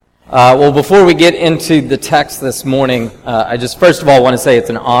Well, before we get into the text this morning, I just first of all want to say it's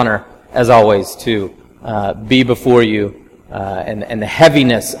an honor, as always, to be before you, and the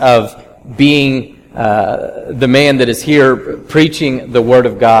heaviness of being the man that is here preaching the Word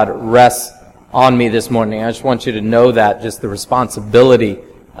of God rests on me this morning. I just want you to know that, just the responsibility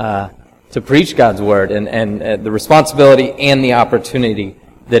to preach God's Word, and the responsibility and the opportunity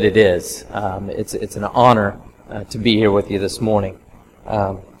that it is. It's an honor to be here with you this morning.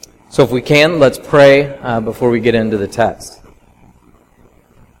 So if we can, let's pray before we get into the text.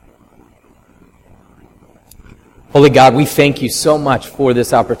 Holy God, we thank you so much for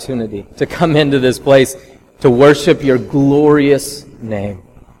this opportunity to come into this place to worship your glorious name.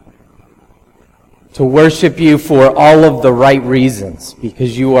 To worship you for all of the right reasons,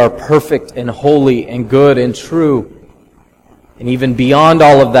 because you are perfect and holy and good and true. And even beyond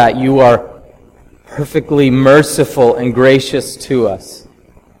all of that, you are perfectly merciful and gracious to us.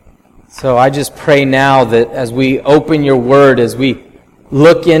 So I just pray now that as we open your word, as we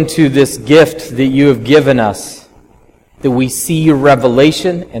look into this gift that you have given us, that we see your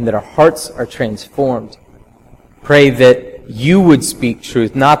revelation and that our hearts are transformed. Pray that you would speak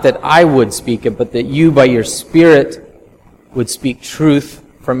truth, not that I would speak it, but that you by your Spirit would speak truth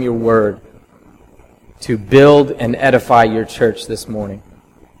from your word to build and edify your church this morning.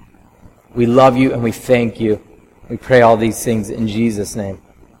 We love you and we thank you. We pray all these things in Jesus' name.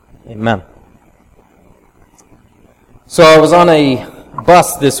 Amen. So I was on a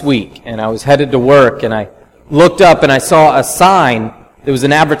bus this week, and I was headed to work, and I looked up and I saw a sign. There was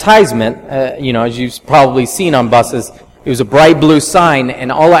an advertisement, as you've probably seen on buses. It was a bright blue sign,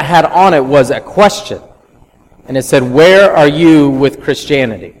 and all it had on it was a question. And it said, "Where are you with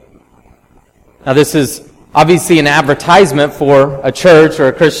Christianity?" Now this is obviously an advertisement for a church or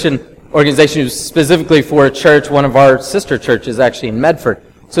a Christian organization, specifically for a church, one of our sister churches actually in Medford.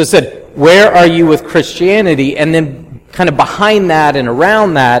 So it said, "Where are you with Christianity?" And then kind of behind that and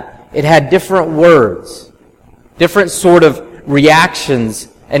around that, it had different words, different sort of reactions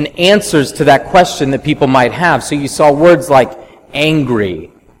and answers to that question that people might have. So you saw words like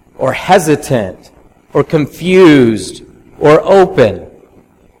angry, or hesitant, or confused, or open.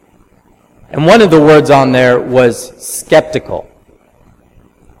 And one of the words on there was skeptical.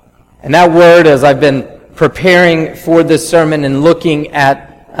 And that word, as I've been preparing for this sermon and looking at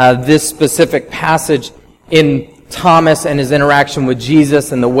this specific passage in Thomas and his interaction with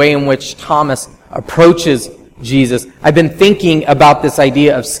Jesus and the way in which Thomas approaches Jesus, I've been thinking about this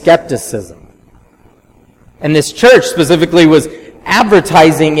idea of skepticism. And this church specifically was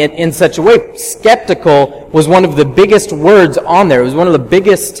advertising it in such a way. Skeptical was one of the biggest words on there. It was one of the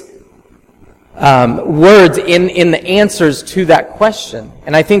biggest words in the answers to that question.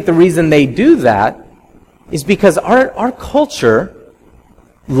 And I think the reason they do that is because our culture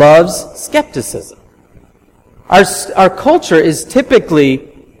loves skepticism. Our culture is typically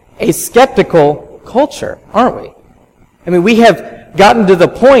a skeptical culture, aren't we? I mean, we have gotten to the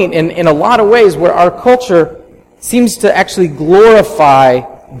point in a lot of ways where our culture seems to actually glorify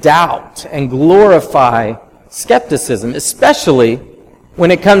doubt and glorify skepticism, especially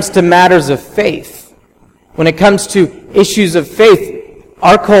when it comes to matters of faith. When it comes to issues of faith,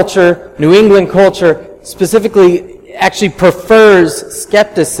 our culture, New England culture, specifically actually prefers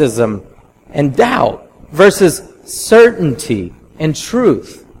skepticism and doubt versus certainty and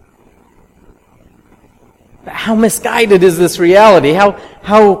truth. How misguided is this reality?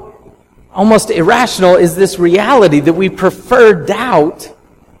 How almost irrational is this reality that we prefer doubt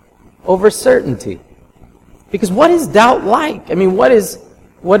over certainty? Because what is doubt like? I mean, what is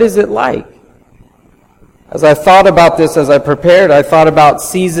it like? As I thought about this, as I prepared, I thought about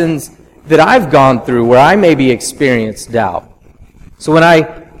seasons that I've gone through where I maybe experienced doubt. So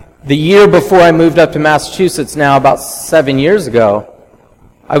the year before I moved up to Massachusetts now, about 7 years ago,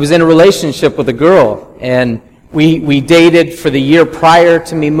 I was in a relationship with a girl, and we dated for the year prior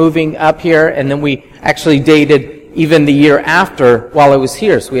to me moving up here, and then we actually dated even the year after while I was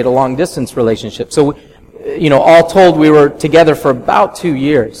here, so we had a long-distance relationship. So, all told, we were together for about 2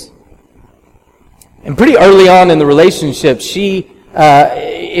 years. And pretty early on in the relationship,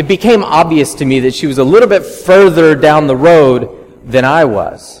 it became obvious to me that she was a little bit further down the road than I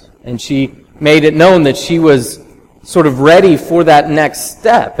was. And she made it known that she was sort of ready for that next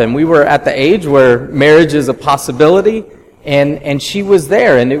step. And we were at the age where marriage is a possibility, and she was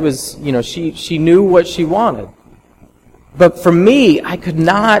there, and it was, she knew what she wanted. But for me, I could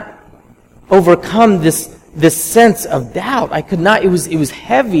not overcome this sense of doubt. I could not, it was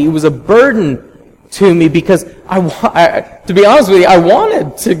heavy, it was a burden to me, because to be honest with you, I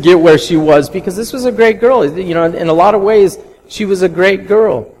wanted to get where she was, because this was a great girl. In a lot of ways, she was a great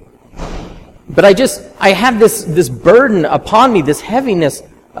girl. But I had this burden upon me, this heaviness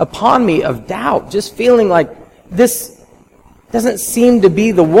upon me of doubt, just feeling like this doesn't seem to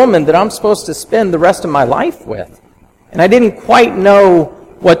be the woman that I'm supposed to spend the rest of my life with. And I didn't quite know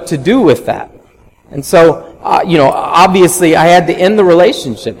what to do with that. And so, obviously I had to end the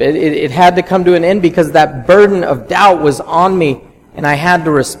relationship. It had to come to an end because that burden of doubt was on me, and I had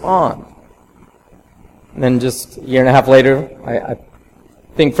to respond. And then just a year and a half later, I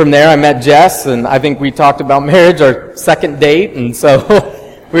think from there I met Jess, and I think we talked about marriage, our second date, and so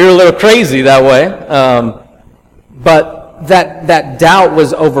we were a little crazy that way. But that doubt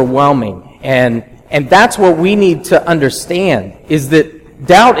was overwhelming, and that's what we need to understand, is that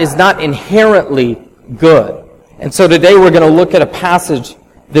doubt is not inherently good. And so today we're going to look at a passage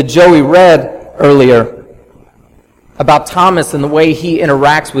that Joey read earlier about Thomas and the way he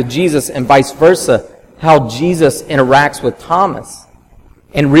interacts with Jesus, and vice versa, how Jesus interacts with Thomas.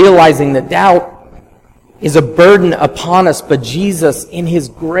 And realizing that doubt is a burden upon us, but Jesus, in His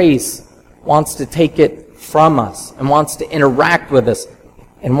grace, wants to take it from us and wants to interact with us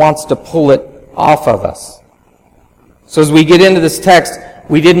and wants to pull it off of us. So as we get into this text,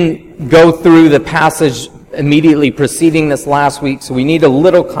 we didn't go through the passage immediately preceding this last week, so we need a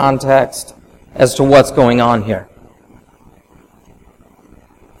little context as to what's going on here.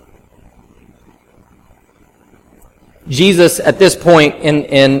 Jesus, at this point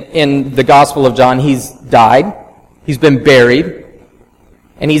in the Gospel of John, He's died, He's been buried,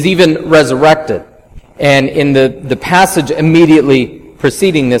 and He's even resurrected. And in the passage immediately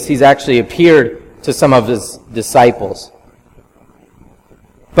preceding this, He's actually appeared to some of His disciples.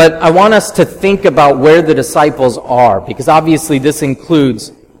 But I want us to think about where the disciples are, because obviously this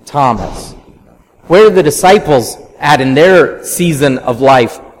includes Thomas. Where are the disciples at in their season of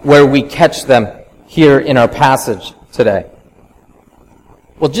life where we catch them here in our passage today?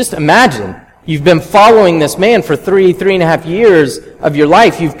 Well, just imagine, you've been following this man for 3.5 years of your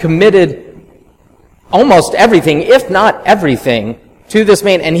life. You've committed almost everything, if not everything, to this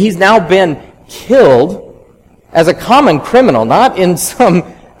man, and he's now been killed as a common criminal, not in some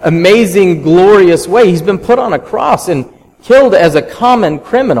amazing, glorious way. He's been put on a cross and killed as a common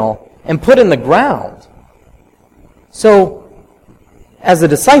criminal and put in the ground. So, as a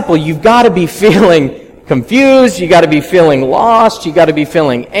disciple, you've got to be feeling confused, you got to be feeling lost, you got to be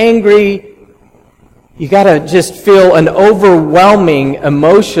feeling angry, you got to just feel an overwhelming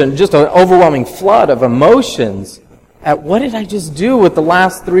emotion, just an overwhelming flood of emotions at what did I just do with the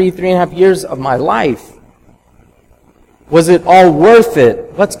last 3.5 years of my life? Was it all worth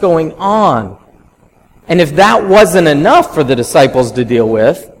it? What's going on? And if that wasn't enough for the disciples to deal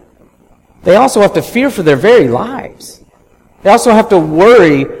with, they also have to fear for their very lives. They also have to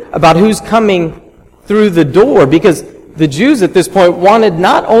worry about who's coming through the door, because the Jews at this point wanted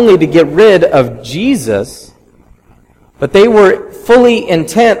not only to get rid of Jesus, but they were fully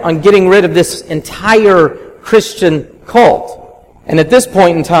intent on getting rid of this entire Christian cult. And at this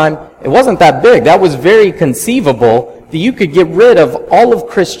point in time, it wasn't that big. That was very conceivable that you could get rid of all of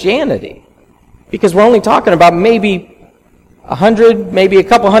Christianity. Because we're only talking about maybe 100, maybe a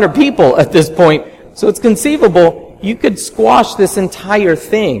couple hundred people at this point. So it's conceivable you could squash this entire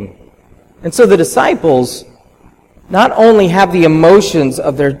thing. And so the disciples not only have the emotions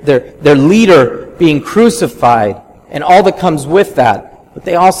of their leader being crucified and all that comes with that, but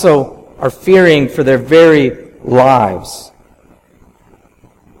they also are fearing for their very lives.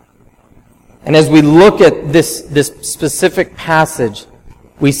 And as we look at this specific passage,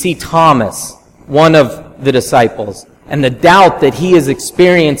 we see Thomas, one of the disciples, and the doubt that he is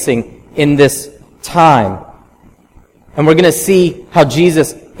experiencing in this time. And we're going to see how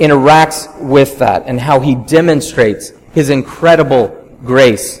Jesus interacts with that and how He demonstrates His incredible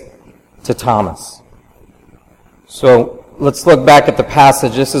grace to Thomas. So let's look back at the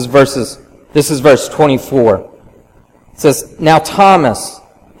passage. This is verse 24. It says, "Now Thomas,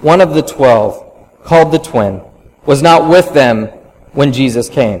 one of the 12, called the twin, was not with them when Jesus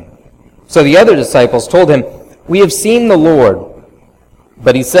came. So the other disciples told him, 'We have seen the Lord.'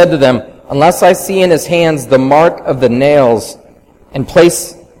 But he said to them, 'Unless I see in His hands the mark of the nails, and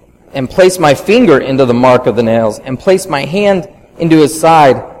place my finger into the mark of the nails, and place my hand into His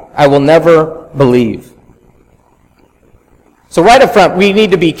side, I will never believe.'" So right up front, we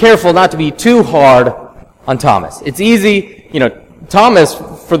need to be careful not to be too hard on Thomas. It's easy, Thomas,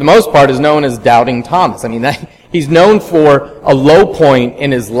 for the most part, is known as Doubting Thomas. He's known for a low point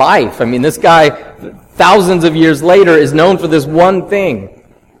in his life. This guy, thousands of years later, is known for this one thing.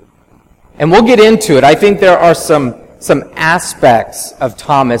 And we'll get into it. I think there are some aspects of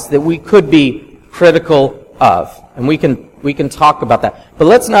Thomas that we could be critical of. And we can talk about that. But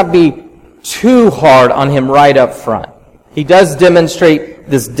let's not be too hard on him right up front. He does demonstrate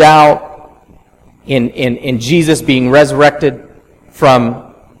this doubt in Jesus being resurrected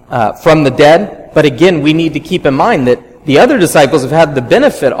from the dead. But again, we need to keep in mind that the other disciples have had the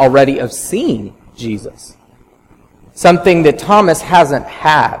benefit already of seeing Jesus. Something that Thomas hasn't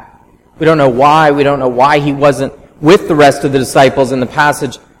had. We don't know why. We don't know why he wasn't with the rest of the disciples in the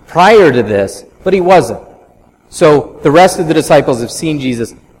passage prior to this, but he wasn't. So the rest of the disciples have seen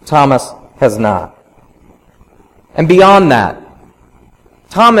Jesus. Thomas has not. And beyond that,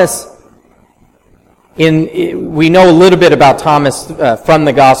 Thomas, we know a little bit about Thomas from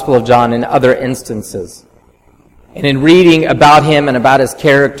the Gospel of John in other instances. And in reading about him and about his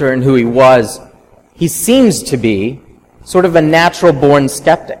character and who he was, he seems to be sort of a natural-born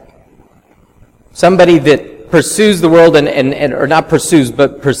skeptic. Somebody that pursues the world or not pursues,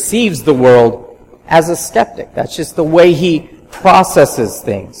 but perceives the world as a skeptic. That's just the way he processes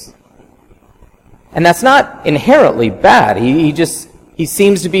things. And that's not inherently bad. He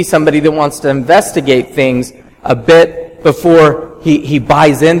seems to be somebody that wants to investigate things a bit before he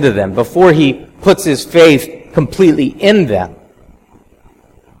buys into them, before he puts his faith completely in them.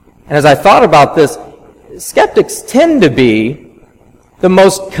 And as I thought about this, skeptics tend to be the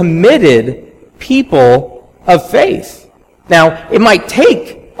most committed people of faith. Now, it might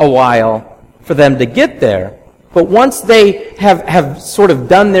take a while for them to get there, but once they have sort of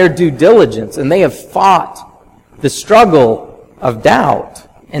done their due diligence and they have fought the struggle of doubt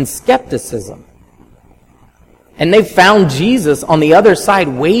and skepticism, and they've found Jesus on the other side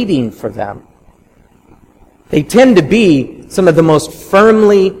waiting for them, they tend to be some of the most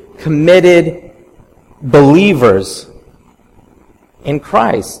firmly committed believers in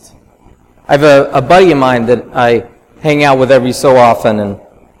Christ. I have a buddy of mine that I hang out with every so often, and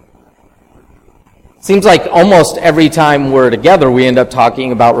it seems like almost every time we're together we end up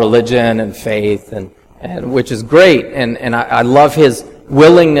talking about religion and faith, and which is great, and I love his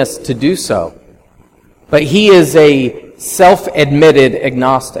willingness to do so. But he is a self-admitted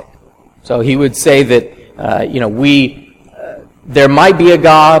agnostic. So he would say that there might be a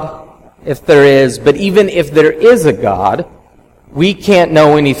God, if there is, but even if there is a God, we can't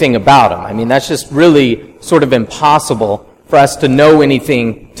know anything about him. I mean, that's just really sort of impossible for us to know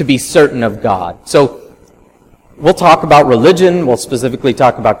anything, to be certain of God. So we'll talk about religion. We'll specifically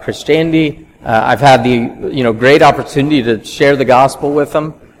talk about Christianity. I've had the great opportunity to share the gospel with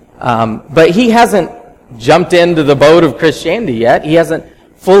him, but he hasn't jumped into the boat of Christianity yet. He hasn't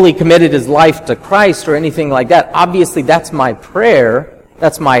fully committed his life to Christ or anything like that. Obviously, that's my prayer.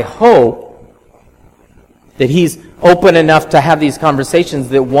 That's my hope, that he's open enough to have these conversations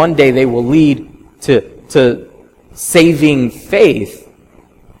that one day they will lead to saving faith.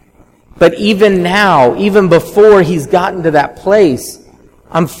 But even now, even before he's gotten to that place,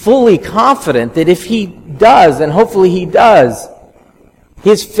 I'm fully confident that if he does, and hopefully he does,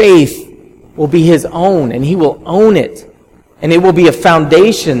 his faith will be his own, and he will own it. And it will be a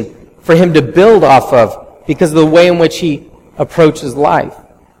foundation for him to build off of because of the way in which he approaches life.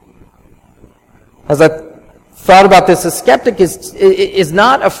 As I thought about this, a skeptic is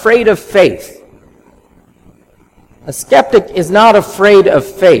not afraid of faith. A skeptic is not afraid of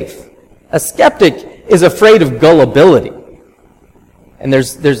faith. A skeptic is afraid of gullibility. And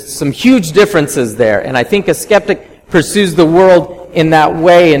there's some huge differences there. And I think a skeptic pursues the world in that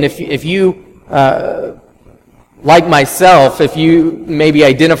way. And if you, like myself, if you maybe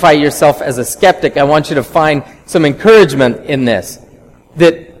identify yourself as a skeptic, I want you to find some encouragement in this.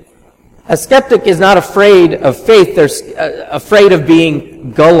 That a skeptic is not afraid of faith. They're afraid of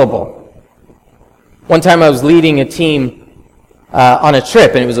being gullible. One time I was leading a team on a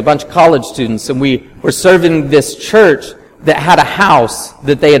trip, and it was a bunch of college students, and we were serving this church that had a house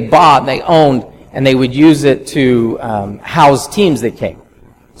that they had bought, they owned, and they would use it to house teams that came.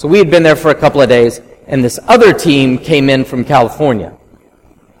 So we had been there for a couple of days, and this other team came in from California.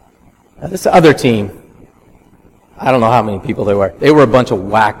 Now, this other team, I don't know how many people they were. They were a bunch of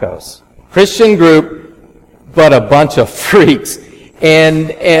wackos. Christian group, but a bunch of freaks.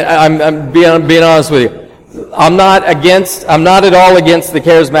 And I'm being honest with you. I'm not at all against the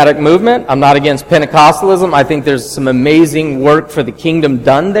charismatic movement. I'm not against Pentecostalism. I think there's some amazing work for the kingdom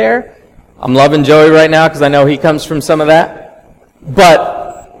done there. I'm loving Joey right now because I know he comes from some of that. But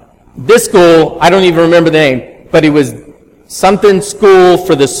this school, I don't even remember the name, but it was something school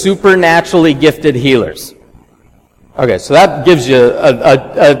for the supernaturally gifted healers. Okay, so that gives you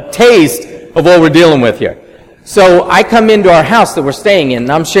a taste of what we're dealing with here. So I come into our house that we're staying in,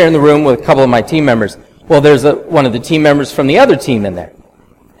 and I'm sharing the room with a couple of my team members. Well, there's one of the team members from the other team in there.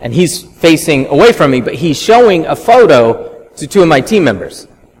 And he's facing away from me, but he's showing a photo to two of my team members.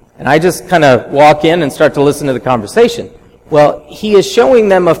 And I just kind of walk in and start to listen to the conversation. Well, he is showing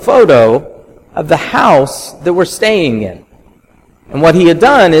them a photo of the house that we're staying in. And what he had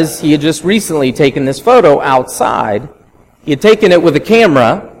done is he had just recently taken this photo outside. He had taken it with a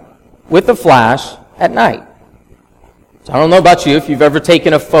camera, with a flash, at night. So I don't know about you, if you've ever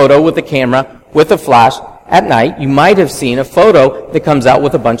taken a photo with a camera, with a flash, at night, you might have seen a photo that comes out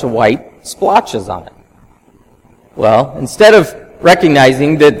with a bunch of white splotches on it. Well, instead of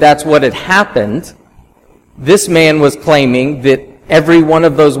recognizing that that's what had happened, this man was claiming that every one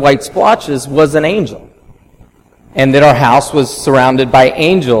of those white splotches was an angel. And that our house was surrounded by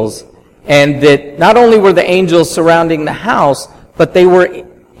angels. And that not only were the angels surrounding the house, but they were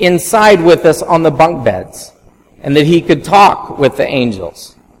inside with us on the bunk beds. And that he could talk with the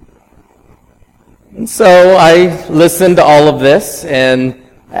angels. And so I listened to all of this, and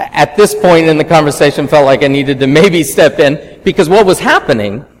at this point in the conversation felt like I needed to maybe step in, because what was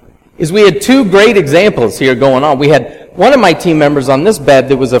happening is we had two great examples here going on. We had one of my team members on this bed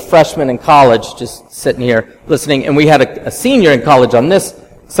that was a freshman in college, just sitting here listening, and we had a senior in college on this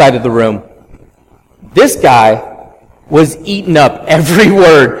side of the room. This guy was eating up every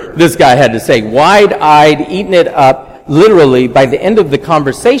word this guy had to say, wide-eyed, eating it up. Literally, by the end of the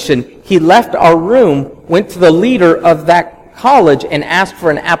conversation, he left our room, went to the leader of that college, and asked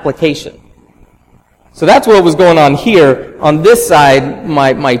for an application. So that's what was going on here. On this side,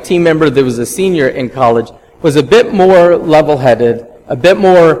 my team member that was a senior in college was a bit more level-headed, a bit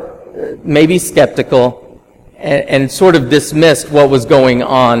more maybe skeptical, and sort of dismissed what was going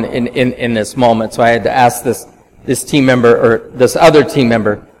on in this moment. So I had to ask this team member, or this other team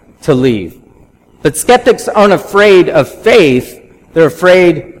member, to leave. But skeptics aren't afraid of faith, they're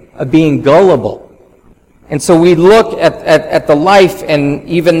afraid of being gullible. And so we look at the life and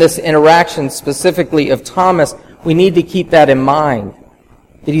even this interaction specifically of Thomas, we need to keep that in mind.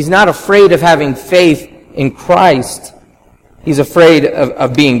 That he's not afraid of having faith in Christ, he's afraid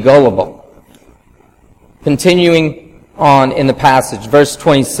of being gullible. Continuing on in the passage, verse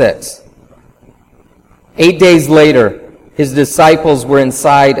 26. 8 days later, his disciples were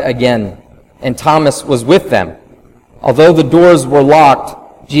inside again, and Thomas was with them. Although the doors were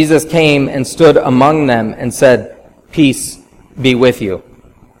locked, Jesus came and stood among them and said, "Peace be with you."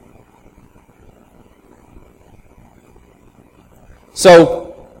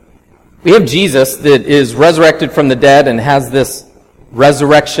 So, we have Jesus that is resurrected from the dead and has this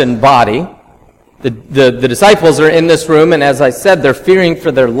resurrection body. The disciples are in this room, and as I said, they're fearing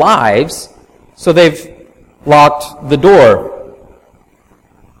for their lives, so they've locked the door.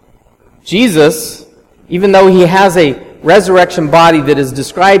 Jesus, even though he has a resurrection body that is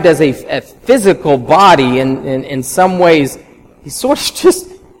described as a physical body, in some ways, he sort of just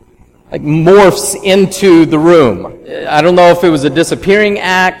like morphs into the room. I don't know if it was a disappearing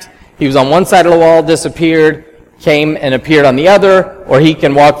act. He was on one side of the wall, disappeared, came and appeared on the other, or he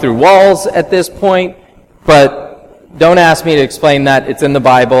can walk through walls at this point. But don't ask me to explain that. It's in the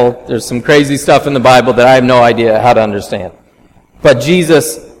Bible. There's some crazy stuff in the Bible that I have no idea how to understand. But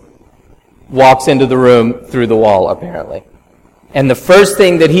Jesus walks into the room through the wall, apparently. And the first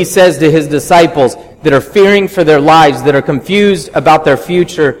thing that he says to his disciples that are fearing for their lives, that are confused about their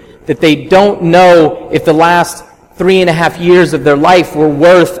future, that they don't know if the last 3.5 years of their life were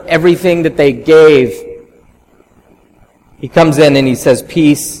worth everything that they gave, he comes in and he says,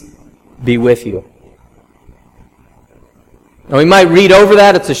 "Peace be with you." Now we might read over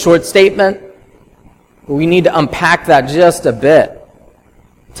that, it's a short statement, but we need to unpack that just a bit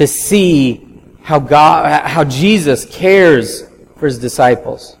to see how Jesus cares for his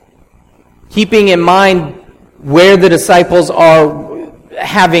disciples. Keeping in mind where the disciples are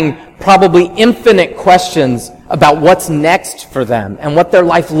having probably infinite questions about what's next for them and what their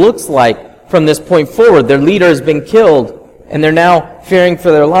life looks like from this point forward. Their leader has been killed, and they're now fearing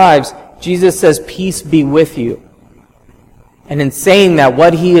for their lives. Jesus says, "Peace be with you." And in saying that,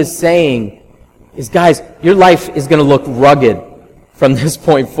 what he is saying is, guys, your life is going to look rugged from this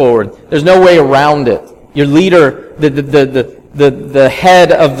point forward. There's no way around it. Your leader, the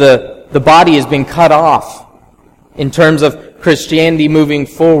head of the body has been cut off in terms of Christianity moving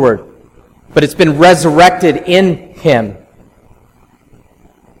forward. But it's been resurrected in him.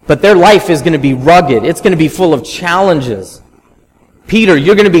 But their life is going to be rugged. It's going to be full of challenges. Peter,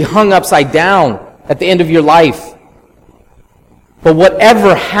 you're going to be hung upside down at the end of your life. But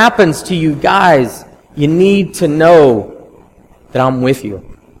whatever happens to you guys, you need to know that I'm with you.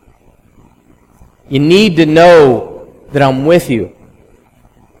 You need to know that I'm with you.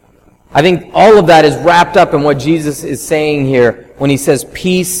 I think all of that is wrapped up in what Jesus is saying here when he says,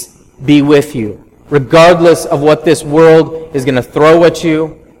 "Peace be with you." Regardless of what this world is going to throw at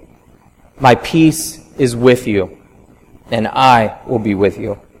you, My peace is with you, and I will be with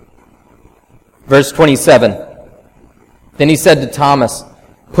you. Verse 27. Then he said to Thomas,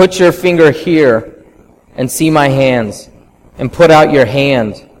 put your finger here and see my hands, and put out your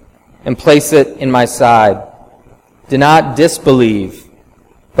hand and place it in my side. Do not disbelieve,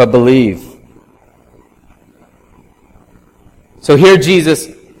 but believe. So here Jesus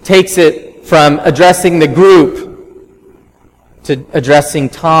takes it from addressing the group to addressing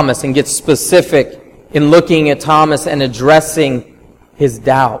Thomas, and gets specific in looking at Thomas and addressing his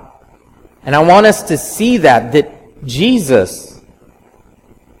doubt. And I want us to see that Jesus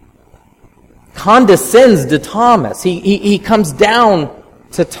condescends to Thomas. He comes down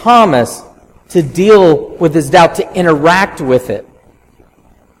to Thomas to deal with his doubt, to interact with it.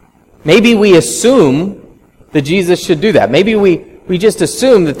 Maybe we assume that Jesus should do that. Maybe we just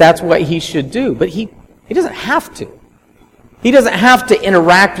assume that that's what he should do. But he doesn't have to. He doesn't have to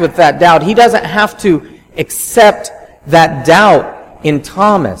interact with that doubt. He doesn't have to accept that doubt in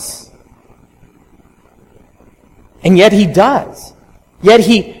Thomas. And yet he does. Yet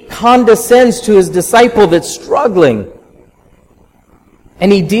he condescends to his disciple that's struggling.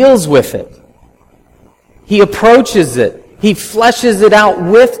 And he deals with it. He approaches it. He fleshes it out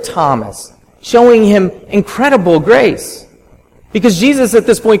with Thomas, showing him incredible grace. Because Jesus at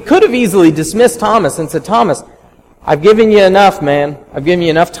this point could have easily dismissed Thomas and said, Thomas, I've given you enough, man. I've given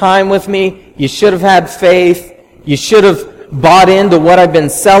you enough time with me. You should have had faith. You should have bought into what I've been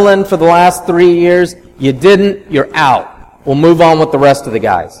selling for the last 3 years. You didn't. You're out. We'll move on with the rest of the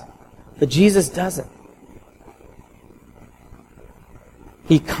guys. But Jesus doesn't.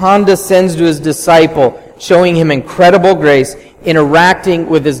 He condescends to his disciple, showing him incredible grace, interacting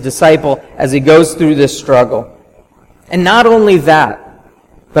with his disciple as he goes through this struggle. And not only that,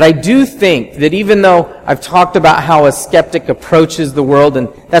 but I do think that even though I've talked about how a skeptic approaches the world, and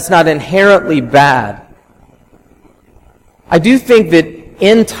that's not inherently bad, I do think that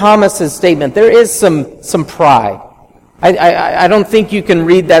in Thomas's statement there is some pride. I don't think you can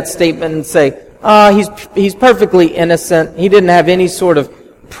read that statement and say, he's perfectly innocent. He didn't have any sort of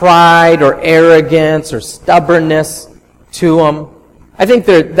pride or arrogance or stubbornness to him. I think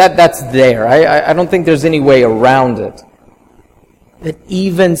that's there. I don't think there's any way around it. That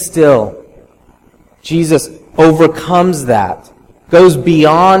even still, Jesus overcomes that, goes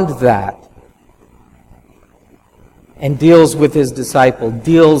beyond that, and deals with his disciple,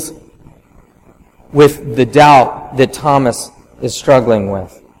 deals with the doubt that Thomas is struggling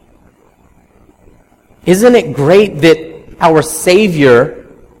with. Isn't it great that our Savior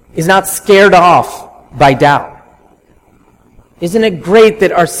is not scared off by doubt? Isn't it great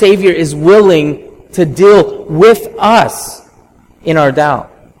that our Savior is willing to deal with us in our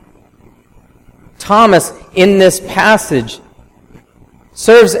doubt? Thomas, in this passage,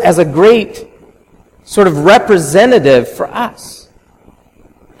 serves as a great sort of representative for us.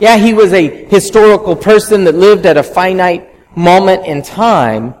 Yeah, he was a historical person that lived at a finite moment in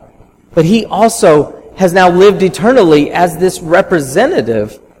time, but he also has now lived eternally as this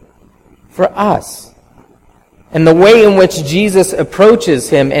representative for us. And the way in which Jesus approaches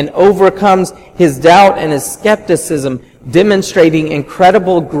him and overcomes his doubt and his skepticism, demonstrating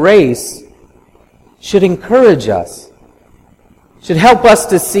incredible grace, should encourage us. Should help us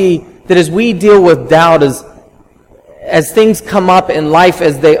to see that as we deal with doubt, as things come up in life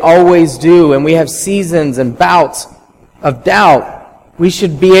as they always do, and we have seasons and bouts of doubt, we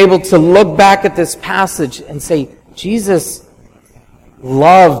should be able to look back at this passage and say, Jesus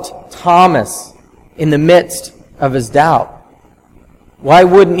loved Thomas in the midst of his doubt. Why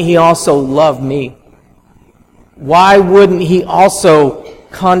wouldn't he also love me? Why wouldn't he also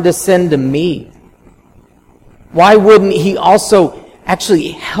condescend to me? Why wouldn't he also actually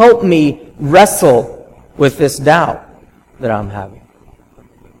help me wrestle with this doubt that I'm having?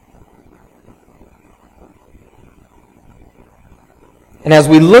 And as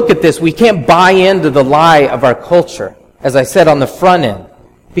we look at this, we can't buy into the lie of our culture, as I said on the front end,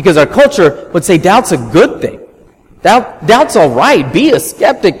 because our culture would say doubt's a good thing. Doubt's all right. Be a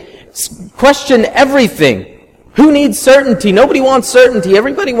skeptic. Question everything. Who needs certainty? Nobody wants certainty.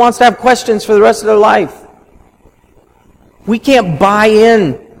 Everybody wants to have questions for the rest of their life. We can't buy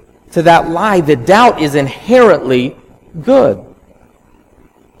in to that lie that doubt is inherently good.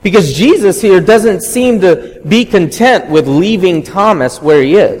 Because Jesus here doesn't seem to be content with leaving Thomas where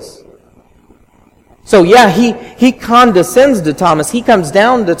he is. So yeah, he condescends to Thomas. He comes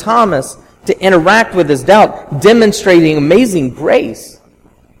down to Thomas to interact with his doubt, demonstrating amazing grace.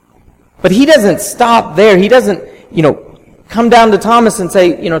 But he doesn't stop there. He doesn't, come down to Thomas and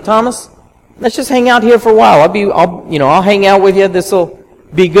say, Thomas, let's just hang out here for a while. I'll hang out with you.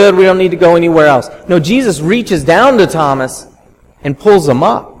 be good. We don't need to go anywhere else. No, Jesus reaches down to Thomas and pulls him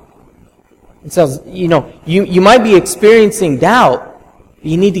up. And says, you might be experiencing doubt, but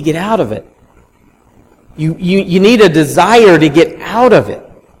you need to get out of it. You need a desire to get out of it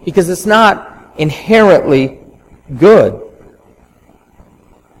because it's not inherently good.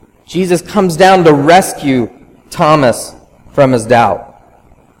 Jesus comes down to rescue Thomas from his doubt.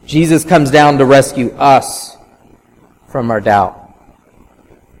 Jesus comes down to rescue us from our doubt.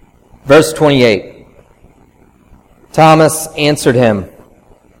 Verse 28. Thomas answered him,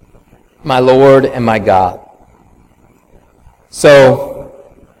 "My Lord and my God." So,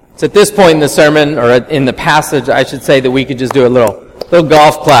 it's at this point in the sermon, or in the passage, I should say, that we could just do a little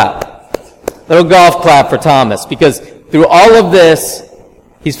golf clap. Little golf clap for Thomas, because through all of this,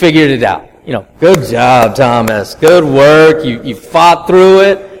 he's figured it out. Good job, Thomas. Good work. You fought through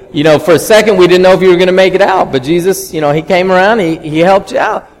it. For a second, we didn't know if you were going to make it out, but Jesus, he came around, he helped you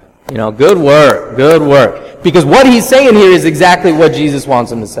out. Good work. Good work. Because what he's saying here is exactly what Jesus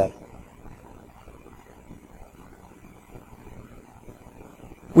wants him to say.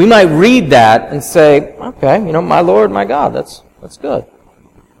 We might read that and say, okay, my Lord, my God, that's good.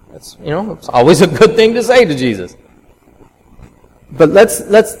 It's always a good thing to say to Jesus. But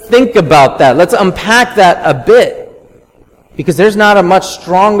let's think about that. Let's unpack that a bit. Because there's not a much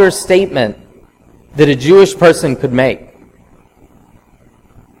stronger statement that a Jewish person could make.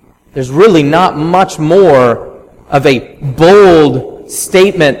 There's really not much more of a bold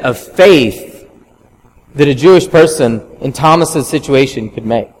statement of faith that a Jewish person in Thomas's situation could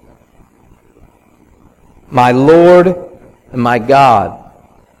make. My Lord and my God.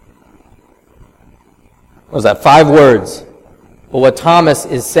 What was that? 5 words. But what Thomas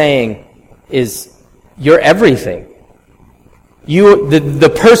is saying is, you're everything.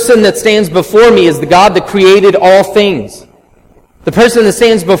 The person that stands before me is the God that created all things. The person that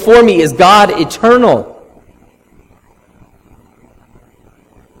stands before me is God eternal.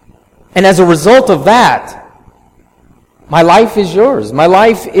 And as a result of that, my life is yours. My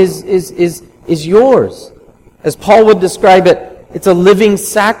life is yours. As Paul would describe it, it's a living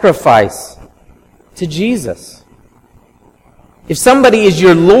sacrifice to Jesus. If somebody is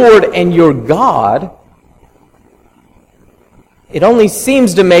your Lord and your God, it only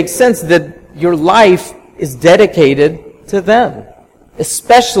seems to make sense that your life is dedicated to them,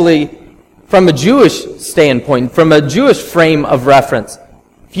 especially from a Jewish standpoint, from a Jewish frame of reference.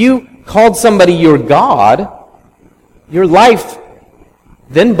 If you called somebody your God, your life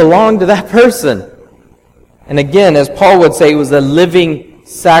then belonged to that person. And again, as Paul would say, it was a living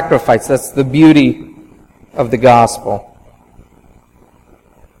sacrifice. That's the beauty of the gospel.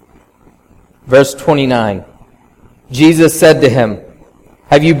 Verse 29. Jesus said to him,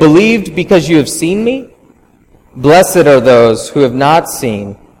 "Have you believed because you have seen me? Blessed are those who have not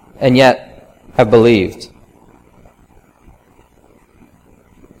seen and yet have believed."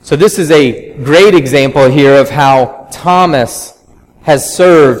 So this is a great example here of how Thomas has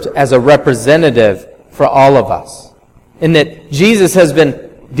served as a representative for all of us. In that Jesus has been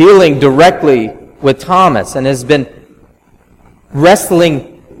dealing directly with Thomas and has been wrestling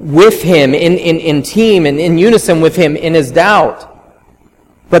with him in team and in unison with him in his doubt.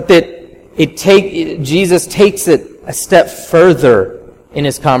 But that Jesus takes it a step further in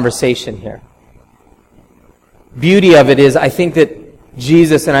his conversation here. Beauty of it is, I think that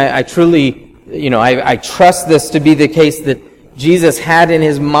Jesus, and I truly, I trust this to be the case, that Jesus had in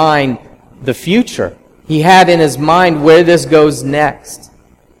his mind the future. He had in his mind where this goes next.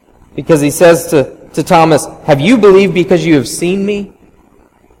 Because he says to Thomas, "Have you believed because you have seen me?"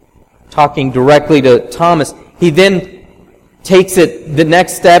 Talking directly to Thomas. He then takes it the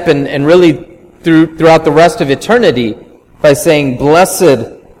next step and really throughout the rest of eternity by saying, "Blessed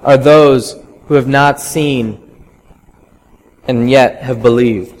are those who have not seen and yet have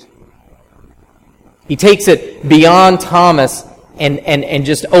believed." He takes it beyond Thomas and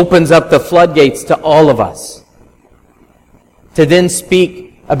just opens up the floodgates to all of us. To then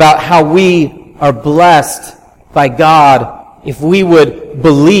speak about how we are blessed by God if we would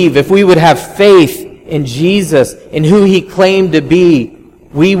believe, if we would have faith in Jesus, in who He claimed to be,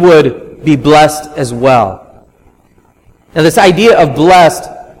 we would be blessed as well. Now this idea of blessed,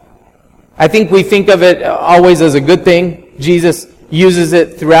 I think we think of it always as a good thing. Jesus uses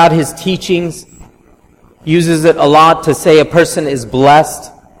it throughout His teachings, uses it a lot to say a person is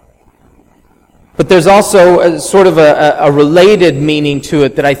blessed. But there's also a sort of a related meaning to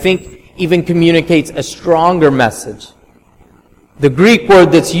it that I think even communicates a stronger message. The Greek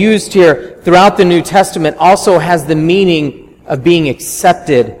word that's used here throughout the New Testament also has the meaning of being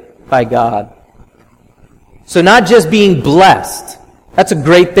accepted by God. So not just being blessed, That's a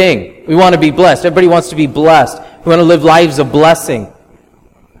great thing. We want to be blessed. Everybody wants to be blessed. We want to live lives of blessing.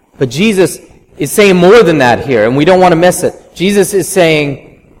 But Jesus is saying more than that here, and we don't want to miss it. Jesus is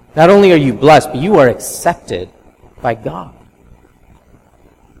saying, not only are you blessed, but you are accepted by God.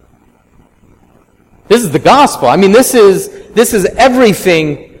 This is the gospel. I mean, this is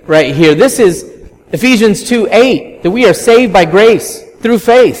everything right here. This is Ephesians 2:8, that we are saved by grace through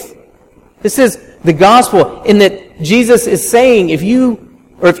faith. This is the gospel, in that Jesus is saying,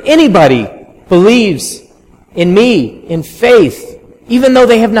 if anybody believes in me, in faith, even though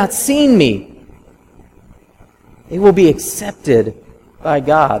they have not seen me, they will be accepted by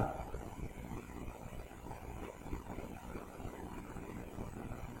God.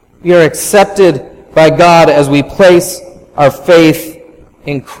 We are accepted by God as we place our faith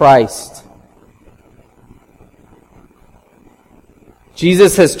in Christ.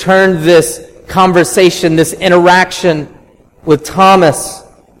 Jesus has turned this conversation, this interaction with Thomas,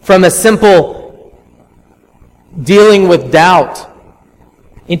 from a simple dealing with doubt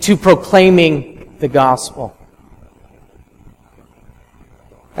into proclaiming the gospel.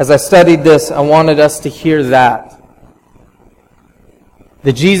 As I studied this, I wanted us to hear that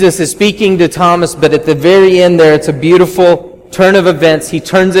Jesus is speaking to Thomas, but at the very end there, it's a beautiful turn of events. He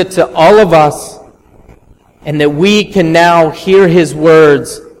turns it to all of us, and that we can now hear His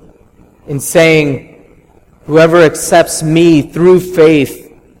words in saying, whoever accepts me through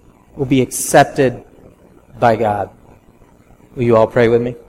faith will be accepted by God. Will you all pray with me?